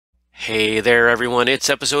Hey there, everyone. It's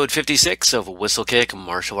episode 56 of Whistlekick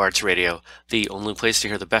Martial Arts Radio, the only place to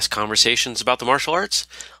hear the best conversations about the martial arts,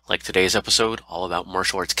 like today's episode, all about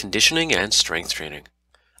martial arts conditioning and strength training.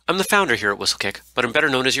 I'm the founder here at Whistlekick, but I'm better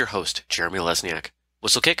known as your host, Jeremy Lesniak.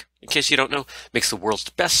 Whistlekick, in case you don't know, makes the world's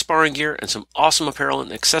best sparring gear and some awesome apparel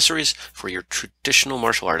and accessories for your traditional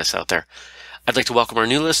martial artists out there. I'd like to welcome our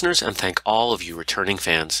new listeners and thank all of you returning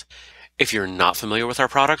fans. If you're not familiar with our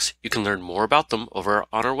products, you can learn more about them over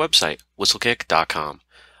on our website, whistlekick.com.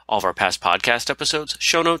 All of our past podcast episodes,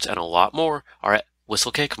 show notes, and a lot more are at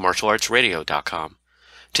whistlekickmartialartsradio.com.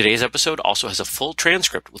 Today's episode also has a full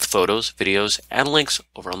transcript with photos, videos, and links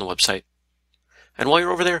over on the website. And while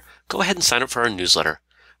you're over there, go ahead and sign up for our newsletter.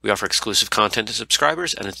 We offer exclusive content to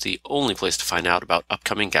subscribers, and it's the only place to find out about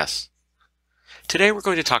upcoming guests. Today we're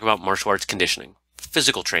going to talk about martial arts conditioning,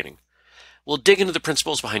 physical training. We'll dig into the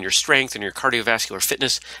principles behind your strength and your cardiovascular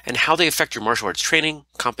fitness and how they affect your martial arts training,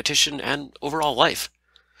 competition, and overall life.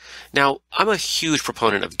 Now, I'm a huge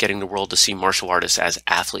proponent of getting the world to see martial artists as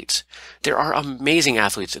athletes. There are amazing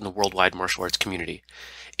athletes in the worldwide martial arts community,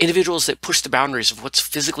 individuals that push the boundaries of what's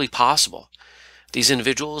physically possible. These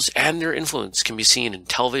individuals and their influence can be seen in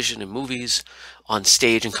television and movies, on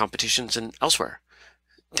stage and competitions, and elsewhere.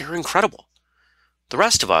 They're incredible. The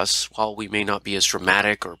rest of us, while we may not be as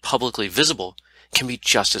dramatic or publicly visible, can be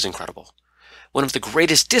just as incredible. One of the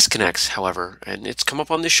greatest disconnects, however, and it's come up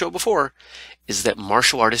on this show before, is that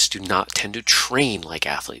martial artists do not tend to train like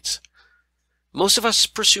athletes. Most of us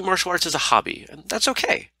pursue martial arts as a hobby, and that's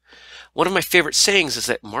okay. One of my favorite sayings is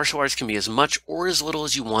that martial arts can be as much or as little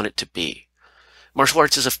as you want it to be. Martial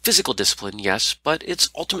arts is a physical discipline, yes, but it's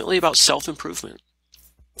ultimately about self-improvement.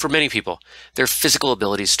 For many people, their physical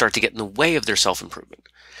abilities start to get in the way of their self-improvement.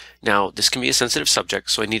 Now, this can be a sensitive subject,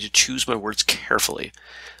 so I need to choose my words carefully.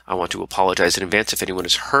 I want to apologize in advance if anyone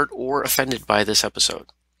is hurt or offended by this episode.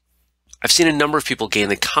 I've seen a number of people gain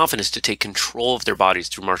the confidence to take control of their bodies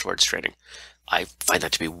through martial arts training. I find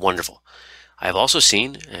that to be wonderful. I have also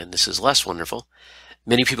seen, and this is less wonderful,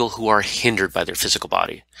 many people who are hindered by their physical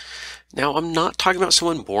body. Now, I'm not talking about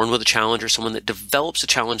someone born with a challenge or someone that develops a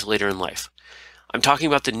challenge later in life. I'm talking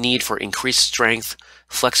about the need for increased strength,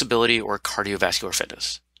 flexibility, or cardiovascular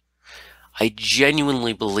fitness. I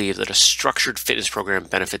genuinely believe that a structured fitness program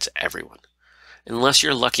benefits everyone. Unless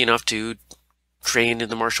you're lucky enough to train in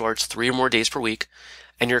the martial arts 3 or more days per week,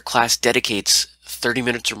 and your class dedicates 30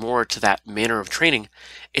 minutes or more to that manner of training,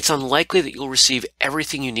 it's unlikely that you'll receive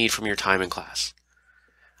everything you need from your time in class.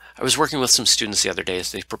 I was working with some students the other day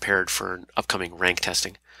as they prepared for an upcoming rank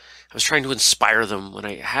testing. I was trying to inspire them when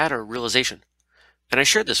I had a realization. And I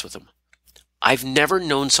shared this with them. I've never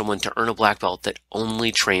known someone to earn a black belt that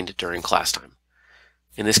only trained during class time.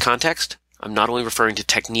 In this context, I'm not only referring to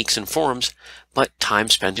techniques and forms, but time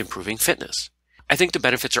spent improving fitness. I think the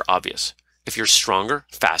benefits are obvious. If you're stronger,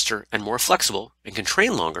 faster, and more flexible, and can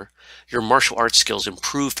train longer, your martial arts skills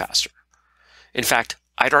improve faster. In fact,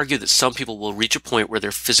 I'd argue that some people will reach a point where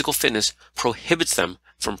their physical fitness prohibits them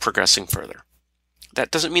from progressing further.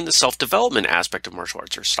 That doesn't mean the self-development aspect of martial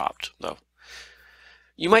arts are stopped, though.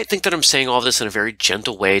 You might think that I'm saying all this in a very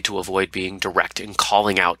gentle way to avoid being direct in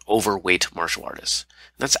calling out overweight martial artists.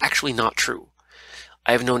 That's actually not true.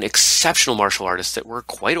 I have known exceptional martial artists that were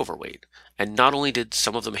quite overweight, and not only did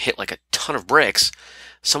some of them hit like a ton of bricks,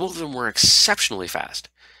 some of them were exceptionally fast.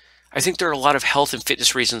 I think there are a lot of health and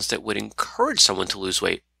fitness reasons that would encourage someone to lose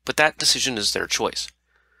weight, but that decision is their choice.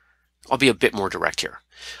 I'll be a bit more direct here.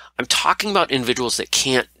 I'm talking about individuals that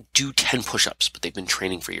can't do 10 push-ups, but they've been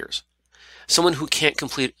training for years. Someone who can't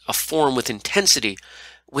complete a form with intensity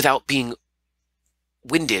without being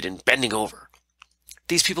winded and bending over.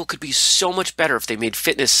 These people could be so much better if they made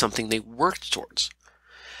fitness something they worked towards.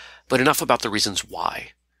 But enough about the reasons why.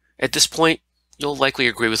 At this point, you'll likely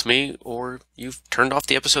agree with me, or you've turned off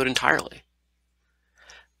the episode entirely.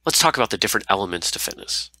 Let's talk about the different elements to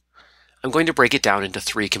fitness. I'm going to break it down into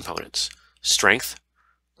 3 components: strength,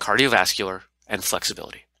 cardiovascular, and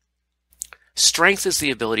flexibility. Strength is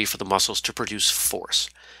the ability for the muscles to produce force.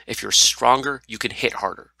 If you're stronger, you can hit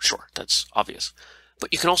harder. Sure, that's obvious.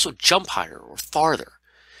 But you can also jump higher or farther.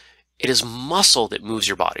 It is muscle that moves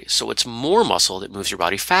your body, so it's more muscle that moves your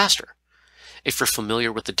body faster. If you're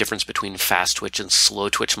familiar with the difference between fast twitch and slow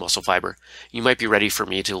twitch muscle fiber, you might be ready for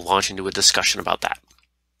me to launch into a discussion about that.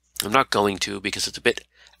 I'm not going to because it's a bit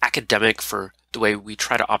academic for the way we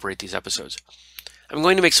try to operate these episodes. I'm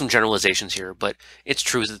going to make some generalizations here, but it's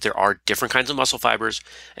true that there are different kinds of muscle fibers,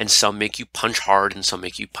 and some make you punch hard and some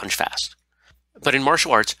make you punch fast. But in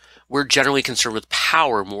martial arts, we're generally concerned with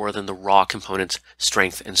power more than the raw components,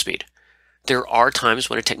 strength and speed. There are times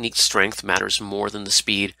when a technique's strength matters more than the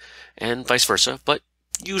speed, and vice versa, but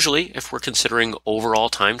Usually, if we're considering overall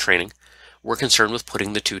time training, we're concerned with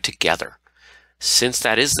putting the two together. Since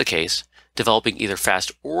that is the case, developing either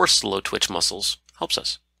fast or slow twitch muscles helps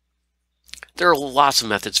us. There are lots of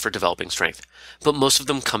methods for developing strength, but most of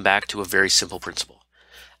them come back to a very simple principle.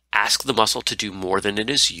 Ask the muscle to do more than it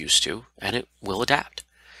is used to, and it will adapt.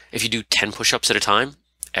 If you do 10 push-ups at a time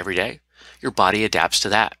every day, your body adapts to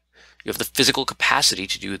that. You have the physical capacity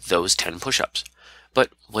to do those 10 push-ups. But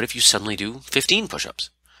what if you suddenly do 15 push-ups?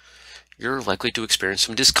 You're likely to experience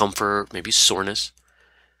some discomfort, maybe soreness.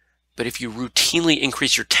 But if you routinely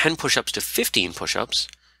increase your 10 push-ups to 15 push-ups,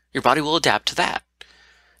 your body will adapt to that.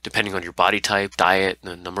 Depending on your body type, diet,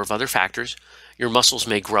 and a number of other factors, your muscles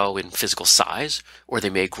may grow in physical size, or they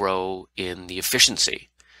may grow in the efficiency.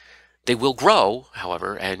 They will grow,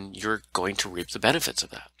 however, and you're going to reap the benefits of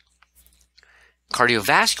that.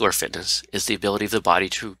 Cardiovascular fitness is the ability of the body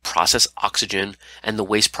to process oxygen and the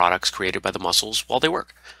waste products created by the muscles while they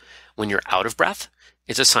work. When you're out of breath,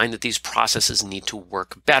 it's a sign that these processes need to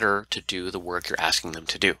work better to do the work you're asking them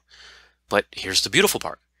to do. But here's the beautiful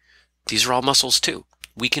part. These are all muscles too.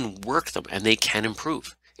 We can work them and they can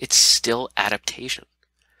improve. It's still adaptation.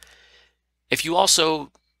 If you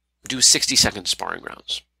also do 60-second sparring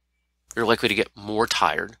rounds, you're likely to get more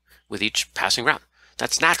tired with each passing round.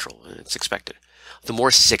 That's natural and it's expected. The more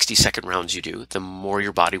 60-second rounds you do, the more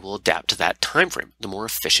your body will adapt to that time frame, the more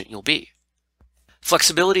efficient you'll be.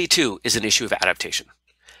 Flexibility, too, is an issue of adaptation.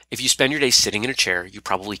 If you spend your day sitting in a chair, you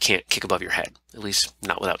probably can't kick above your head, at least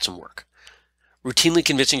not without some work. Routinely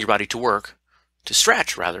convincing your body to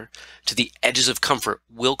stretch, to the edges of comfort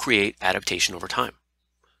will create adaptation over time.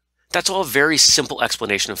 That's all a very simple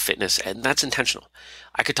explanation of fitness, and that's intentional.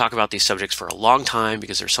 I could talk about these subjects for a long time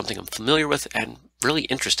because they're something I'm familiar with and really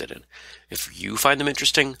interested in. If you find them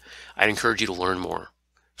interesting, I'd encourage you to learn more.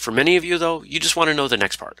 For many of you, though, you just want to know the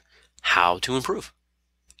next part, how to improve.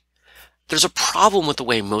 There's a problem with the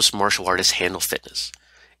way most martial artists handle fitness.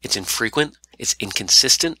 It's infrequent, it's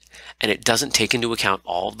inconsistent, and it doesn't take into account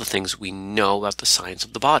all of the things we know about the science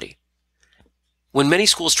of the body. When many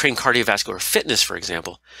schools train cardiovascular fitness, for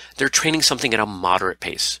example, they're training something at a moderate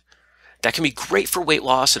pace. That can be great for weight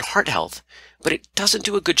loss and heart health, but it doesn't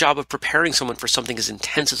do a good job of preparing someone for something as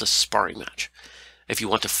intense as a sparring match. If you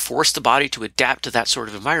want to force the body to adapt to that sort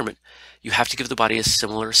of environment, you have to give the body a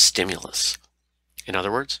similar stimulus. In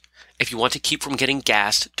other words, if you want to keep from getting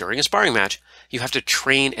gassed during a sparring match, you have to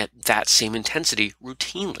train at that same intensity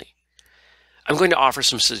routinely. I'm going to offer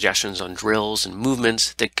some suggestions on drills and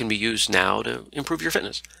movements that can be used now to improve your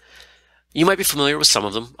fitness. You might be familiar with some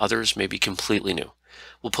of them, others may be completely new.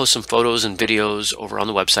 We'll post some photos and videos over on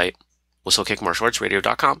the website,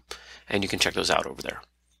 whistlekickmartialartsradio.com, and you can check those out over there.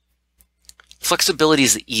 Flexibility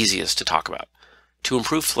is the easiest to talk about. To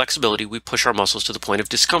improve flexibility, we push our muscles to the point of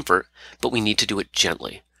discomfort, but we need to do it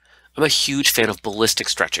gently. I'm a huge fan of ballistic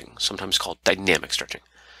stretching, sometimes called dynamic stretching.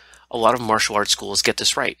 A lot of martial arts schools get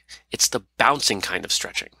this right. It's the bouncing kind of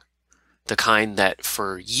stretching. The kind that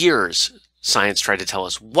for years science tried to tell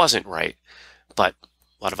us wasn't right, but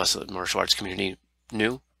a lot of us in the martial arts community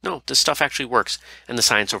knew, no, this stuff actually works, and the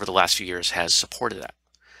science over the last few years has supported that.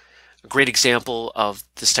 A great example of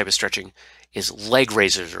this type of stretching is leg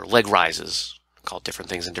raises or leg rises, called different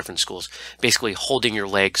things in different schools, basically holding your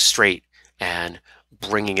leg straight and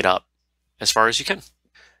bringing it up as far as you can.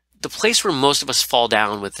 The place where most of us fall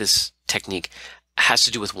down with this technique has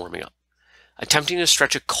to do with warming up. Attempting to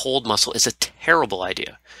stretch a cold muscle is a terrible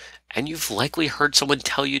idea, and you've likely heard someone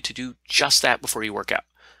tell you to do just that before you work out.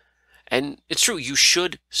 And it's true, you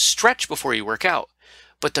should stretch before you work out,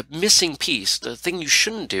 but the missing piece, the thing you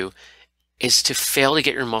shouldn't do, is to fail to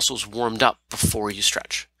get your muscles warmed up before you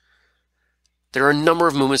stretch. There are a number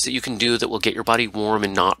of movements that you can do that will get your body warm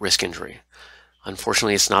and not risk injury.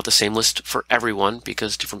 Unfortunately, it's not the same list for everyone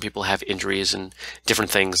because different people have injuries and different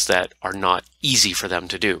things that are not easy for them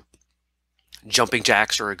to do. Jumping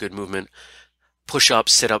jacks are a good movement.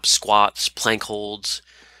 Push-ups, sit-ups, squats, plank holds.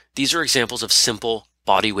 These are examples of simple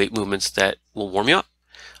body weight movements that will warm you up.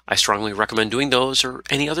 I strongly recommend doing those or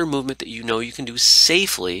any other movement that you know you can do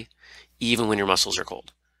safely even when your muscles are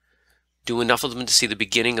cold. Do enough of them to see the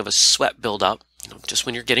beginning of a sweat buildup, just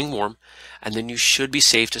when you're getting warm, and then you should be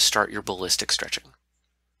safe to start your ballistic stretching.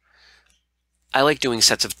 I like doing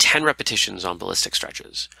sets of 10 repetitions on ballistic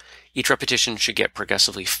stretches. Each repetition should get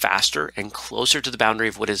progressively faster and closer to the boundary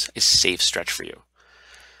of what is a safe stretch for you.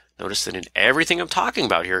 Notice that in everything I'm talking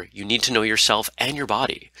about here, you need to know yourself and your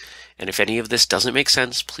body. And if any of this doesn't make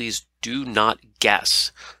sense, please do not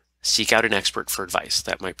guess. Seek out an expert for advice.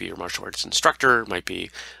 That might be your martial arts instructor, might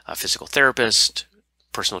be a physical therapist,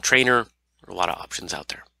 personal trainer, a lot of options out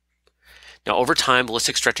there. Now, over time,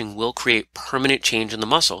 ballistic stretching will create permanent change in the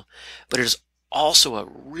muscle, but it is also a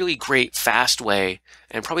really great, fast way,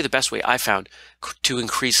 and probably the best way I found, to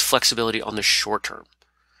increase flexibility on the short term.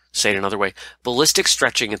 Say it another way, ballistic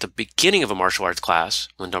stretching at the beginning of a martial arts class,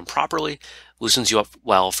 when done properly, loosens you up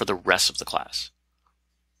well for the rest of the class.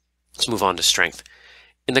 Let's move on to strength.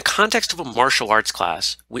 In the context of a martial arts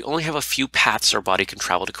class, we only have a few paths our body can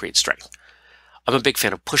travel to create strength. I'm a big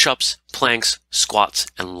fan of push-ups, planks, squats,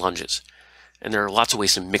 and lunges. And there are lots of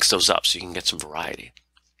ways to mix those up so you can get some variety.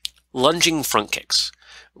 Lunging front kicks,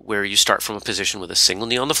 where you start from a position with a single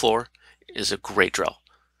knee on the floor, is a great drill.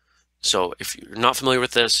 So if you're not familiar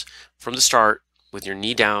with this, from the start, with your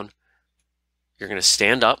knee down, you're going to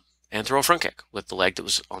stand up and throw a front kick with the leg that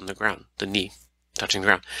was on the ground, the knee touching the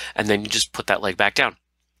ground. And then you just put that leg back down.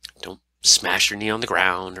 Don't smash your knee on the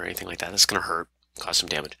ground or anything like that. That's going to hurt, cause some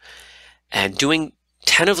damage. And doing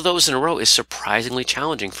 10 of those in a row is surprisingly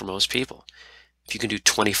challenging for most people. If you can do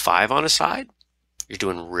 25 on a side, you're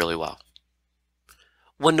doing really well.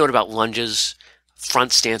 One note about lunges,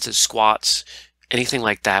 front stances, squats, anything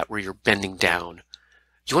like that where you're bending down.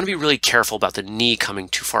 You want to be really careful about the knee coming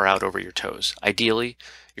too far out over your toes. Ideally,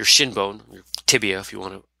 your shin bone, your tibia, if you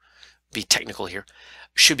want to be technical here,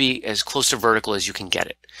 should be as close to vertical as you can get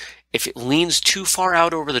it. If it leans too far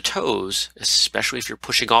out over the toes, especially if you're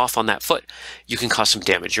pushing off on that foot, you can cause some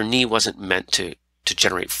damage. Your knee wasn't meant to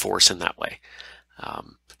generate force in that way.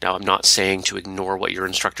 Now, I'm not saying to ignore what your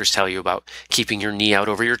instructors tell you about keeping your knee out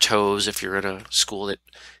over your toes if you're in a school that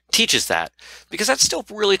teaches that, because that's still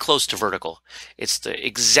really close to vertical. It's the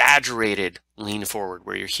exaggerated lean forward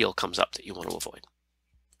where your heel comes up that you want to avoid.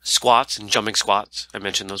 Squats and jumping squats, I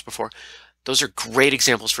mentioned those before. Those are great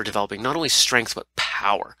examples for developing not only strength, but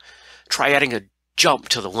power. Try adding a jump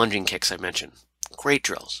to the lunging kicks I mentioned. Great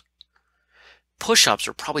drills. Push-ups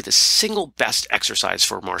are probably the single best exercise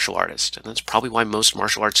for a martial artist, and that's probably why most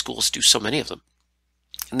martial arts schools do so many of them.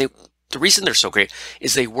 And the reason they're so great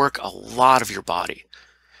is they work a lot of your body.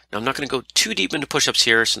 Now, I'm not going to go too deep into push-ups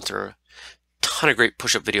here since there are a ton of great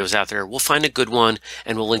push-up videos out there. We'll find a good one,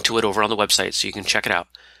 and we'll link to it over on the website so you can check it out.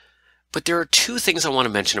 But there are two things I want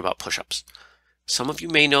to mention about push-ups. Some of you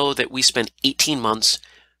may know that we spent 18 months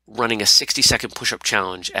running a 60-second push-up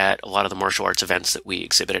challenge at a lot of the martial arts events that we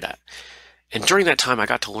exhibited at. And during that time, I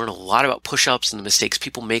got to learn a lot about push-ups and the mistakes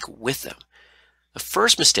people make with them. The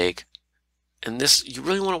first mistake, and this you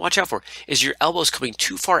really want to watch out for, is your elbows coming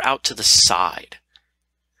too far out to the side.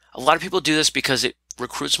 A lot of people do this because it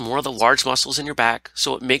recruits more of the large muscles in your back,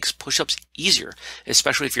 so it makes push-ups easier,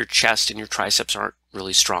 especially if your chest and your triceps aren't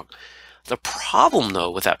really strong. The problem,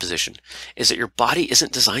 though, with that position is that your body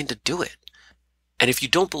isn't designed to do it. And if you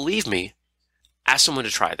don't believe me, ask someone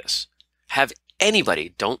to try this. Have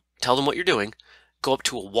anybody, don't tell them what you're doing, go up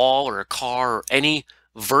to a wall or a car or any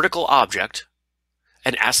vertical object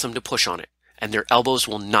and ask them to push on it. And their elbows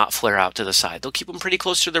will not flare out to the side. They'll keep them pretty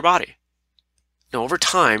close to their body. Now, over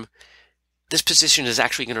time, this position is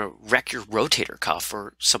actually going to wreck your rotator cuff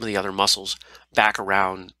or some of the other muscles back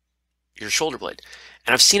around your shoulder blade.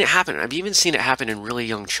 And I've seen it happen. I've even seen it happen in really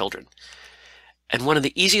young children. And one of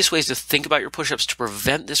the easiest ways to think about your push-ups to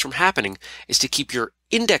prevent this from happening is to keep your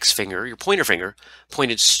index finger, your pointer finger,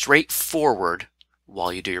 pointed straight forward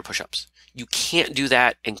while you do your push-ups. You can't do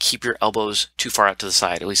that and keep your elbows too far out to the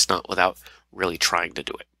side, at least not without really trying to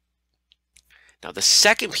do it. Now, the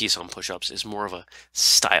second piece on push-ups is more of a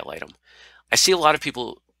style item. I see a lot of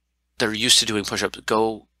people that are used to doing push-ups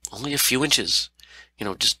go only a few inches,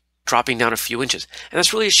 just dropping down a few inches. And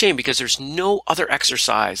that's really a shame because there's no other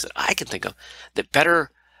exercise that I can think of that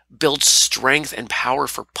better builds strength and power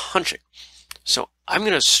for punching. So I'm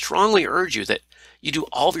going to strongly urge you that you do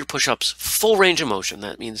all of your push-ups full range of motion.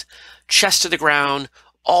 That means chest to the ground,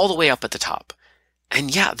 all the way up at the top.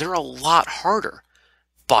 And yeah, they're a lot harder.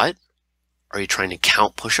 But are you trying to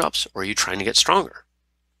count push-ups or are you trying to get stronger?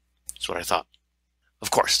 That's what I thought.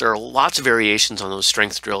 Of course, there are lots of variations on those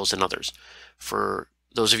strength drills and others. For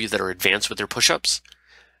those of you that are advanced with their push-ups,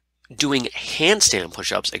 doing handstand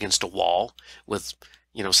push-ups against a wall with,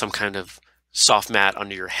 some kind of soft mat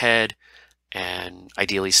under your head and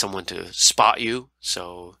ideally someone to spot you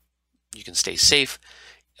so you can stay safe.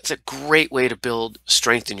 It's a great way to build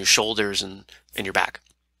strength in your shoulders and your back.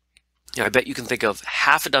 I bet you can think of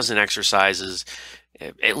half a dozen exercises,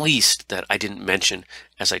 at least, that I didn't mention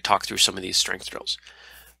as I talk through some of these strength drills.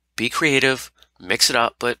 Be creative, mix it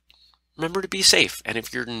up, but remember to be safe. And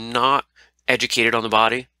if you're not educated on the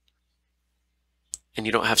body and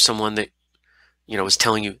you don't have someone that, is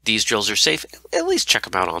telling you these drills are safe, at least check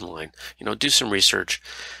them out online. Do some research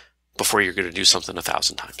before you're going to do something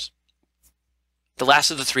 1,000 times. The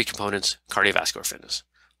last of the three components, cardiovascular fitness.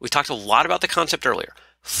 We talked a lot about the concept earlier,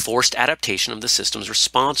 forced adaptation of the systems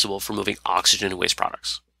responsible for moving oxygen and waste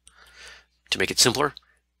products. To make it simpler,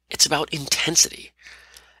 it's about intensity.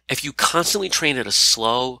 If you constantly train at a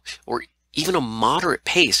slow or even a moderate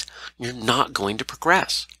pace, you're not going to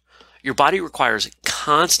progress. Your body requires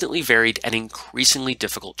constantly varied and increasingly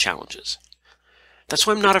difficult challenges. That's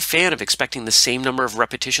why I'm not a fan of expecting the same number of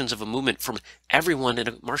repetitions of a movement from everyone in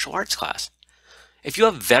a martial arts class. If you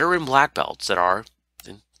have veteran black belts that are,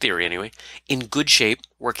 in theory anyway, in good shape,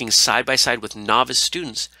 working side by side with novice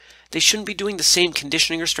students, they shouldn't be doing the same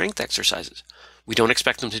conditioning or strength exercises. We don't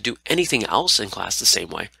expect them to do anything else in class the same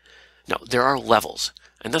way. No, there are levels,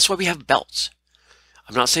 and that's why we have belts.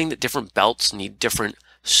 I'm not saying that different belts need different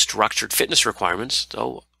structured fitness requirements,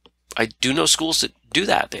 though I do know schools that do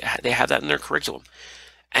that. They have that in their curriculum,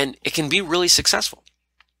 and it can be really successful.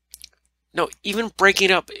 No, even breaking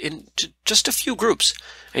up into just a few groups,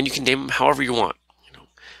 and you can name them however you want.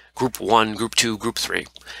 Group 1, Group 2, Group 3.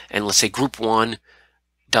 And let's say Group 1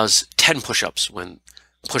 does 10 push-ups when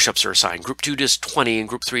push-ups are assigned. Group 2 does 20, and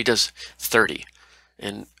Group 3 does 30.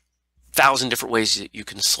 And 1,000 different ways that you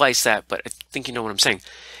can slice that, but I think you know what I'm saying.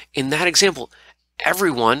 In that example,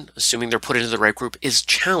 everyone, assuming they're put into the right group, is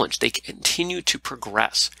challenged. They continue to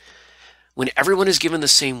progress. When everyone is given the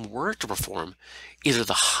same work to perform, either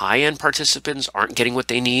the high-end participants aren't getting what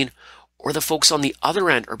they need, or the folks on the other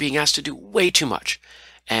end are being asked to do way too much.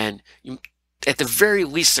 And at the very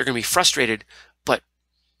least, they're going to be frustrated, but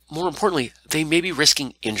more importantly, they may be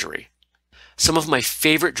risking injury. Some of my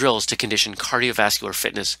favorite drills to condition cardiovascular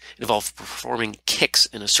fitness involve performing kicks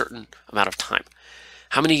in a certain amount of time.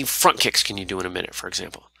 How many front kicks can you do in a minute, for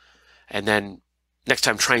example? And then next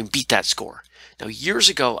time, try and beat that score. Now, years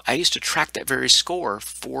ago, I used to track that very score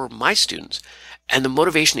for my students, and the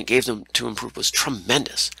motivation it gave them to improve was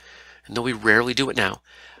tremendous. And though we rarely do it now,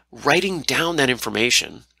 writing down that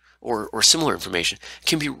information or similar information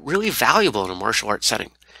can be really valuable in a martial arts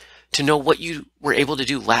setting. To know what you were able to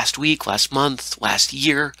do last week, last month, last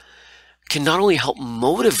year can not only help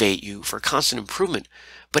motivate you for constant improvement,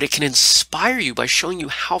 but it can inspire you by showing you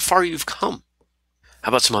how far you've come. How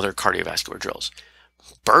about some other cardiovascular drills?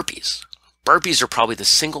 Burpees. Burpees are probably the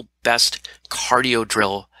single best cardio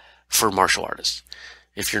drill for martial artists.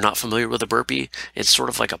 If you're not familiar with a burpee, it's sort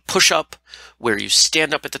of like a push-up where you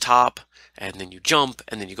stand up at the top and then you jump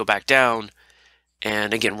and then you go back down.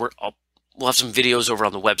 And again, we'll have some videos over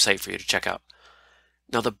on the website for you to check out.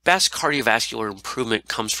 Now, the best cardiovascular improvement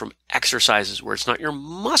comes from exercises where it's not your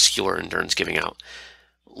muscular endurance giving out.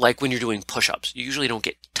 Like when you're doing push-ups, you usually don't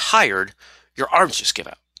get tired, your arms just give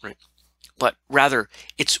out, right? But rather,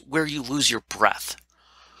 it's where you lose your breath.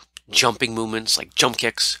 Jumping movements like jump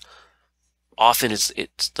kicks, often it's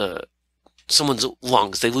someone's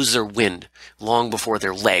lungs, they lose their wind long before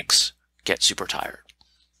their legs get super tired.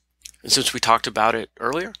 And since we talked about it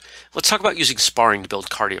earlier, let's talk about using sparring to build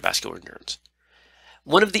cardiovascular endurance.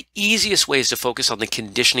 One of the easiest ways to focus on the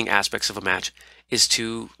conditioning aspects of a match is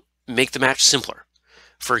to make the match simpler.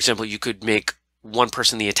 For example, you could make one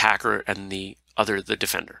person the attacker and the other the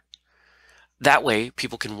defender. That way,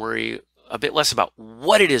 people can worry a bit less about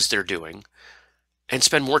what it is they're doing and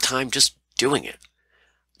spend more time just doing it.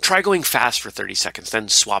 Try going fast for 30 seconds, then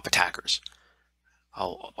swap attackers.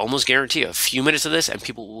 I'll almost guarantee a few minutes of this and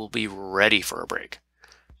people will be ready for a break.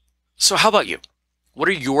 So how about you? What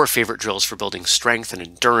are your favorite drills for building strength and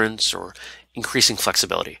endurance or increasing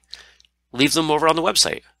flexibility? Leave them over on the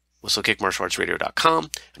website, whistlekickmartialartsradio.com.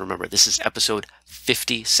 And remember, this is episode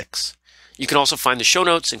 56. You can also find the show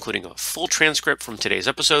notes, including a full transcript from today's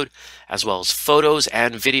episode, as well as photos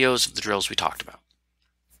and videos of the drills we talked about.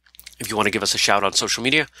 If you want to give us a shout on social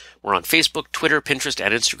media, we're on Facebook, Twitter, Pinterest,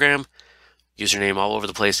 and Instagram. Username all over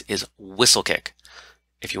the place is Whistlekick.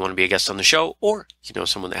 If you want to be a guest on the show, or you know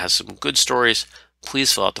someone that has some good stories,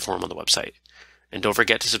 please fill out the form on the website. And don't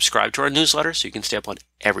forget to subscribe to our newsletter so you can stay up on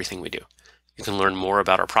everything we do. You can learn more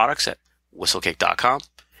about our products at whistlekick.com,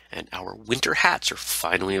 and our winter hats are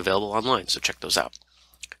finally available online, so check those out.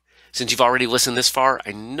 Since you've already listened this far,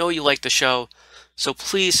 I know you like the show, so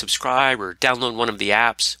please subscribe or download one of the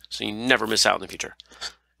apps so you never miss out in the future.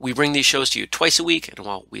 We bring these shows to you twice a week, and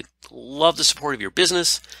while we love the support of your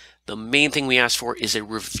business, the main thing we ask for is a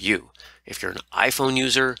review. If you're an iPhone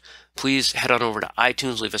user, please head on over to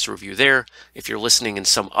iTunes, leave us a review there. If you're listening in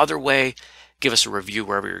some other way, give us a review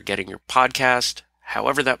wherever you're getting your podcast,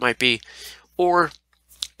 however that might be, or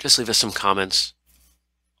just leave us some comments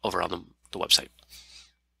over on the website.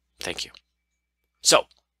 Thank you. So,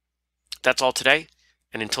 that's all today,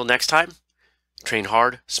 and until next time, train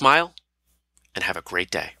hard, smile, and have a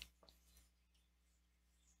great day.